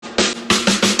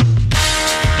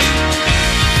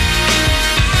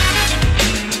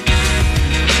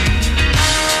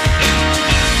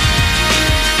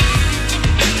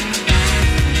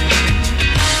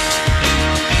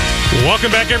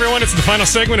Welcome back, everyone. It's the final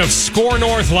segment of SKOR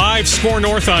North Live. SKOR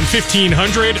North on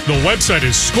 1500. The website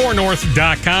is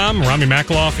skornorth.com. Rami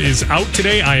Makaloff is out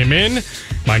today. I am in.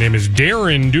 My name is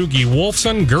Darren Doogie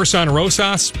Wolfson. Gersson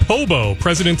Rosas, Pobo,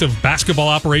 president of basketball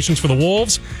operations for the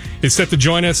Wolves, is set to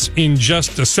join us in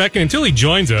just a second. Until he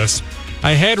joins us,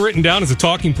 I had written down as a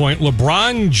talking point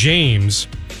LeBron James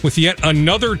with yet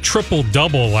another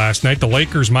triple-double last night. The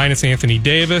Lakers minus Anthony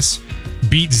Davis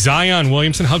beat Zion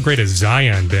Williamson. How great has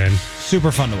Zion been?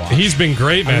 Super fun to watch. He's been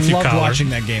great, Matthew Collar. I loved watching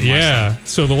that game last night.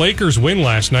 So the Lakers win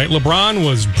last night. LeBron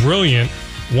was brilliant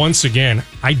once again.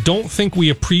 I don't think we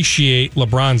appreciate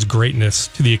LeBron's greatness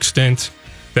to the extent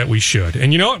that we should.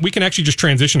 And you know what? We can actually just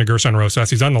transition to Gersson Rosas.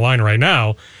 He's on the line right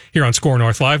now here on SKOR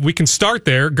North Live. We can start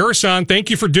there. Gersson, thank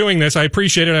you for doing this. I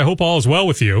appreciate it. I hope all is well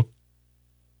with you.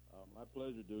 My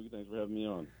pleasure, Duke. Thanks for having me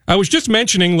on. I was just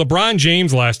mentioning LeBron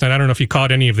James last night. I don't know if you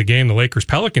caught any of the game, the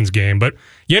Lakers-Pelicans game, but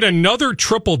yet another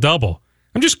triple-double.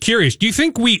 I'm just curious, do you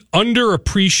think we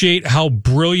underappreciate how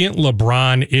brilliant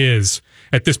LeBron is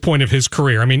at this point of his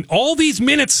career? I mean, all these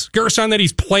minutes, Gersson, that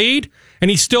he's played, and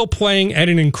he's still playing at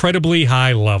an incredibly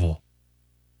high level.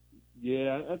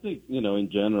 Yeah, I think, in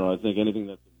general, I think anything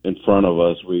that's in front of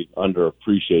us, we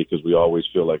underappreciate because we always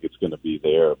feel like it's going to be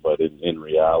there. But in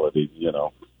reality,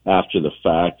 after the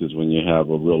fact is when you have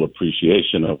a real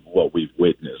appreciation of what we've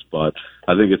witnessed. But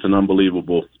I think it's an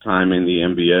unbelievable time in the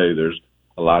NBA. There's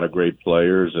a lot of great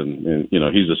players, and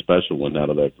he's a special one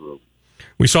out of that group.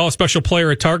 We saw a special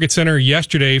player at Target Center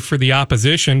yesterday for the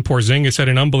opposition. Porzingis had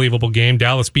an unbelievable game.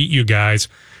 Dallas beat you guys.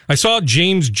 I saw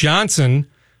James Johnson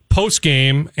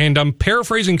post-game, and I'm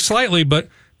paraphrasing slightly, but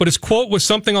his quote was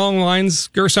something along the lines,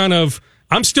 Gersson, of,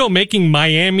 I'm still making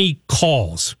Miami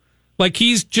calls. Like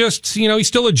he's just, he's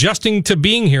still adjusting to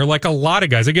being here like a lot of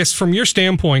guys. I guess from your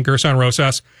standpoint, Gersson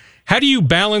Rosas, how do you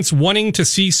balance wanting to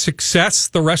see success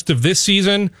the rest of this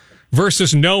season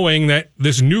versus knowing that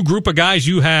this new group of guys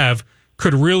you have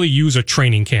could really use a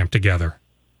training camp together?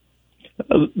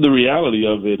 The reality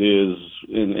of it is,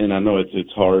 and I know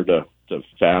it's hard to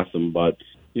fathom, but,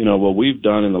 what we've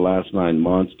done in the last 9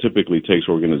 months typically takes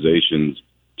organizations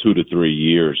 2 to 3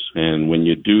 years. And when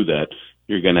you do that,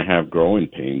 you're going to have growing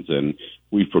pains. And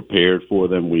we've prepared for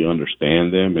them. We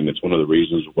understand them. And it's one of the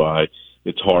reasons why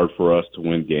it's hard for us to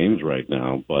win games right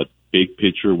now. But big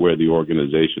picture, where the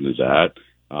organization is at,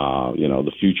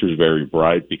 the future is very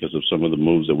bright because of some of the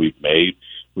moves that we've made.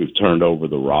 We've turned over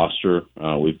the roster.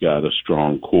 We've got a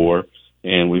strong core,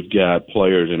 and we've got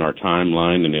players in our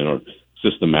timeline and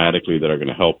systematically that are going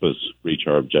to help us reach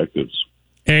our objectives.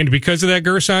 And because of that,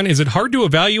 Gersson, is it hard to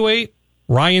evaluate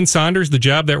Ryan Saunders, the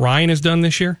job that Ryan has done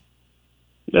this year?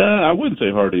 I wouldn't say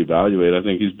hard to evaluate. I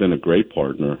think he's been a great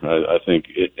partner. I think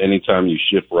anytime you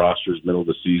shift rosters middle of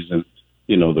the season,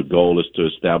 the goal is to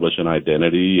establish an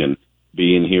identity and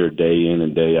being here day in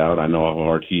and day out. I know how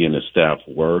hard he and his staff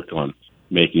work on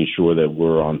making sure that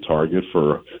we're on target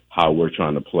for how we're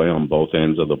trying to play on both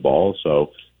ends of the ball.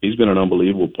 So he's been an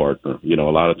unbelievable partner. A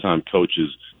lot of time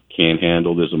coaches can't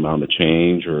handle this amount of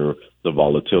change or the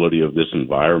volatility of this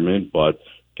environment, but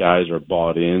guys are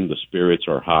bought in. The spirits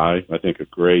are high. I think a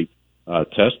great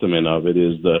testament of it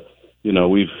is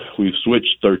we've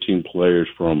switched 13 players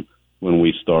from when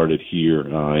we started here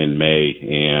in May,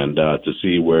 and to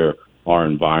see where our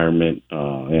environment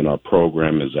and our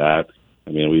program is at. I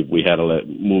mean, we had to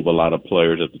move a lot of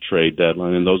players at the trade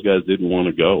deadline, and those guys didn't want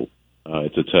to go.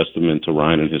 It's a testament to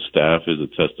Ryan and his staff. It's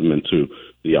a testament to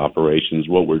the operations,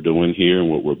 what we're doing here and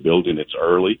what we're building. It's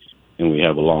early, and we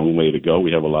have a long way to go.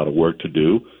 We have a lot of work to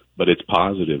do, but it's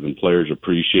positive, and players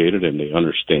appreciate it, and they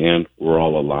understand we're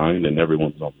all aligned, and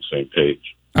everyone's on the same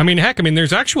page. I mean, heck,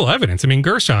 there's actual evidence.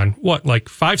 Gersson, like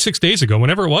 5-6 days ago,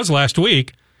 whenever it was last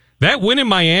week, that win in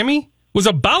Miami was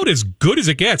about as good as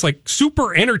it gets. Like,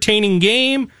 super entertaining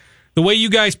game. The way you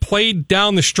guys played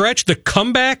down the stretch, the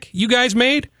comeback you guys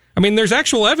made. There's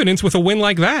actual evidence with a win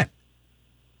like that.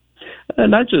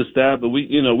 And not just that, but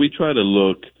we try to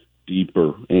look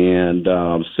deeper. And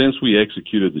since we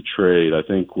executed the trade, I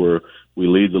think we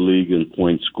lead the league in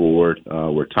points scored.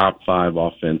 We're top 5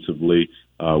 offensively.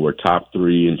 We're top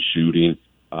 3 in shooting.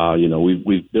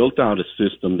 We've built out a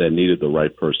system that needed the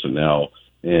right personnel,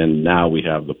 and now we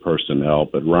have the personnel.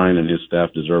 But Ryan and his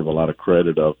staff deserve a lot of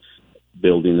credit of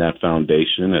building that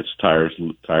foundation as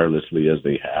tirelessly as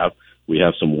they have. We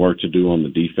have some work to do on the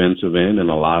defensive end, and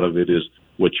a lot of it is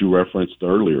what you referenced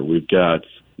earlier. We've got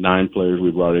 9 players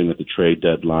we brought in at the trade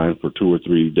deadline for 2 or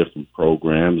 3 different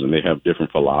programs, and they have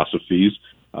different philosophies.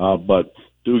 But,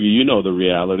 Doogie, the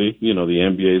reality. The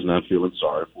NBA is not feeling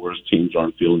sorry for us. Teams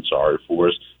aren't feeling sorry for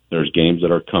us. There's games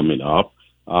that are coming up.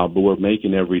 but we're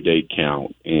making every day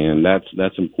count, and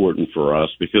that's important for us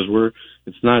because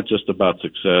it's not just about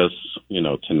success,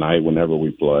 tonight whenever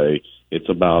we play. It's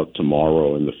about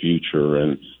tomorrow and the future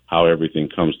and how everything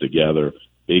comes together,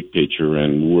 big picture,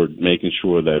 and we're making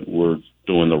sure that we're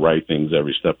doing the right things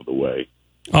every step of the way.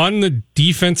 On the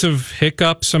defensive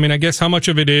hiccups, I guess how much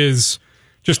of it is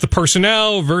just the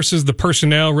personnel versus the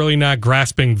personnel really not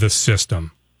grasping the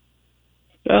system?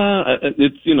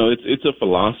 It's a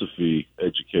philosophy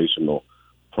educational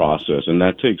process, and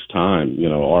that takes time.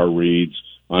 Our reads,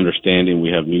 understanding we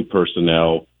have new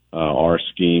personnel, our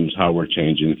schemes, how we're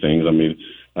changing things.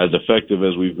 As effective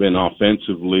as we've been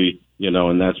offensively,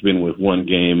 and that's been with one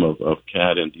game of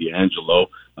Cat and D'Angelo,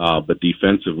 but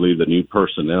defensively, the new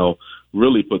personnel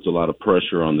really puts a lot of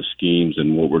pressure on the schemes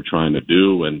and what we're trying to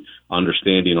do and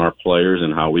understanding our players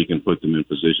and how we can put them in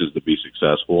positions to be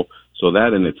successful. So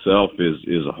that in itself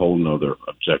is a whole nother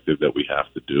objective that we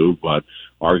have to do. But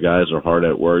our guys are hard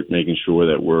at work making sure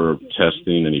that we're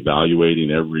testing and evaluating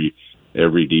every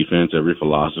defense, every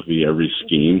philosophy, every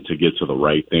scheme to get to the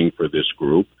right thing for this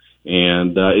group.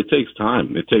 And it takes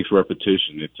time. It takes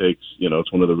repetition. It takes,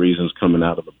 it's one of the reasons coming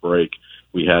out of the break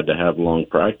we had to have long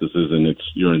practices, and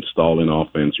you're installing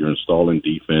offense, you're installing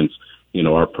defense.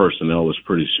 Our personnel is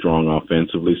pretty strong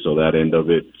offensively, so that end of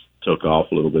it took off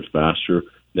a little bit faster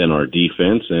than our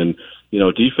defense. And,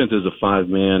 defense is a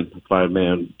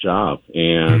five-man job.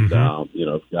 And,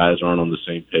 if guys aren't on the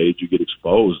same page, you get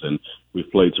exposed. And we've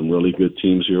played some really good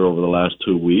teams here over the last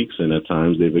 2 weeks, and at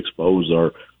times they've exposed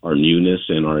our newness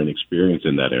and our inexperience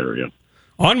in that area.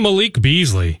 On Malik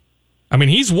Beasley,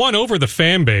 he's won over the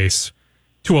fan base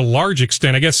to a large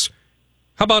extent. I guess,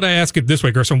 how about I ask it this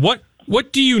way, Gersson?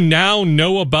 What do you now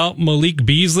know about Malik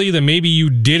Beasley that maybe you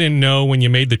didn't know when you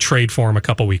made the trade for him a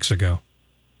couple weeks ago?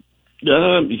 He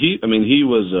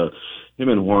was him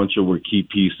and Juancho were key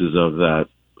pieces of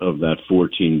that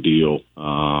 14 deal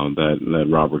that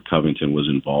Robert Covington was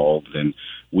involved, and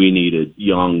we needed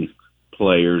young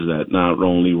players that not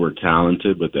only were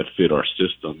talented but that fit our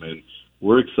system. And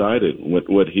we're excited.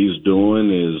 What he's doing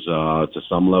is to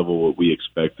some level what we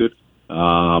expected,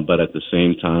 but at the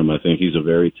same time, I think he's a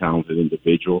very talented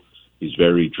individual. He's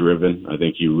very driven. I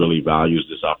think he really values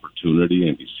this opportunity,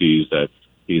 and he sees that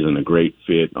he's in a great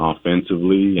fit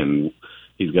offensively, and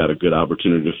he's got a good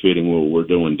opportunity to fit in what we're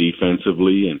doing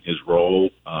defensively, and his role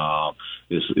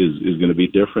is going to be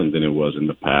different than it was in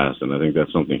the past. And I think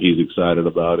that's something he's excited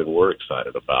about and we're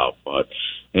excited about. But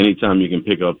anytime you can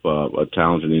pick up a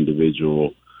talented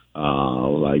individual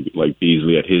like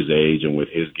Beasley at his age and with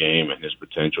his game and his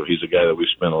potential, he's a guy that we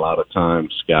spent a lot of time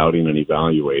scouting and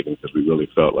evaluating because we really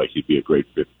felt like he'd be a great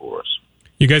fit for us.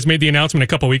 You guys made the announcement a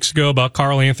couple weeks ago about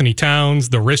Karl Anthony Towns,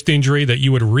 the wrist injury, that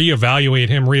you would reevaluate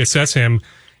him, reassess him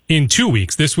in 2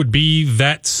 weeks. This would be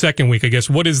that second week, I guess.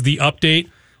 What is the update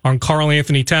on Karl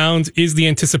Anthony Towns? Is the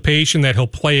anticipation that he'll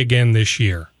play again this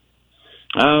year?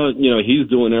 He's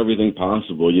doing everything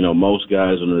possible. Most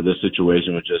guys under this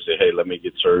situation would just say, hey, let me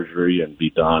get surgery and be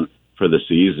done for the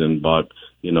season. But,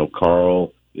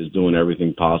 Karl is doing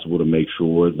everything possible to make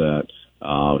sure that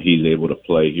he's able to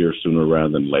play here sooner rather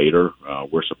than later.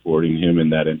 We're supporting him in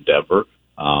that endeavor.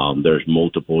 There's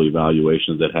multiple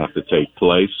evaluations that have to take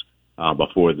place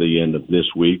before the end of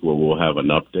this week where we'll have an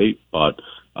update. But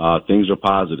things are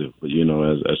positive. But,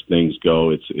 as things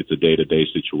go, it's a day-to-day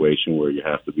situation where you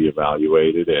have to be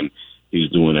evaluated, and he's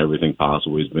doing everything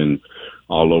possible. He's been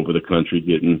all over the country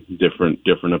getting different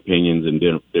opinions and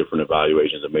different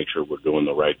evaluations to make sure we're doing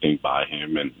the right thing by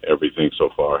him, and everything so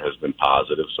far has been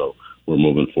positive. So we're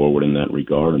moving forward in that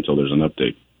regard until there's an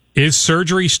update. Is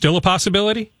surgery still a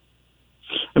possibility?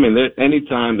 Any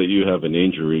time that you have an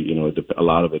injury, a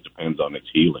lot of it depends on its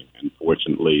healing. And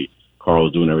fortunately,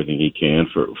 Karl's doing everything he can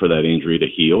for that injury to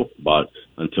heal, but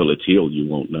until it's healed, you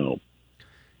won't know.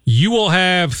 You will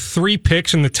have 3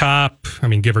 picks in the top,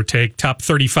 give or take, top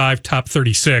 35, top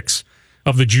 36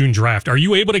 of the June draft. Are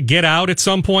you able to get out at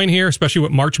some point here, especially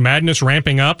with March Madness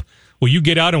ramping up? Will you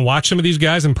get out and watch some of these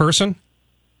guys in person?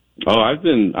 Oh, I've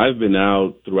been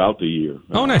out throughout the year.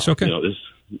 Oh, nice. Okay.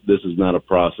 This is not a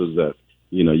process that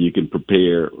you can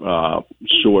prepare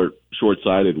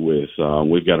short-sighted with.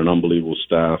 We've got an unbelievable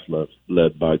staff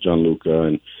led by Gianluca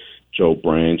and Joe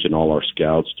Branch and all our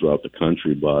scouts throughout the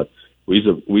country. But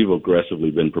we've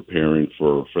aggressively been preparing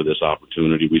for this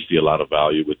opportunity. We see a lot of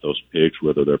value with those picks,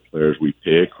 whether they're players we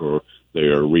pick or they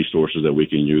are resources that we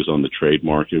can use on the trade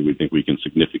market. We think we can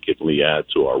significantly add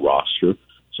to our roster.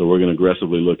 So we're going to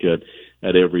aggressively look at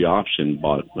every option,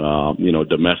 but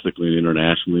domestically and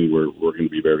internationally, we're going to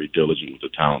be very diligent with the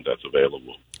talent that's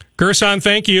available. Gersson,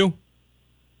 thank you.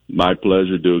 My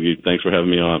pleasure, Doogie. Thanks for having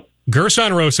me on.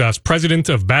 Gersson Rosas, president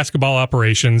of basketball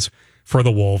operations for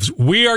the Wolves. We are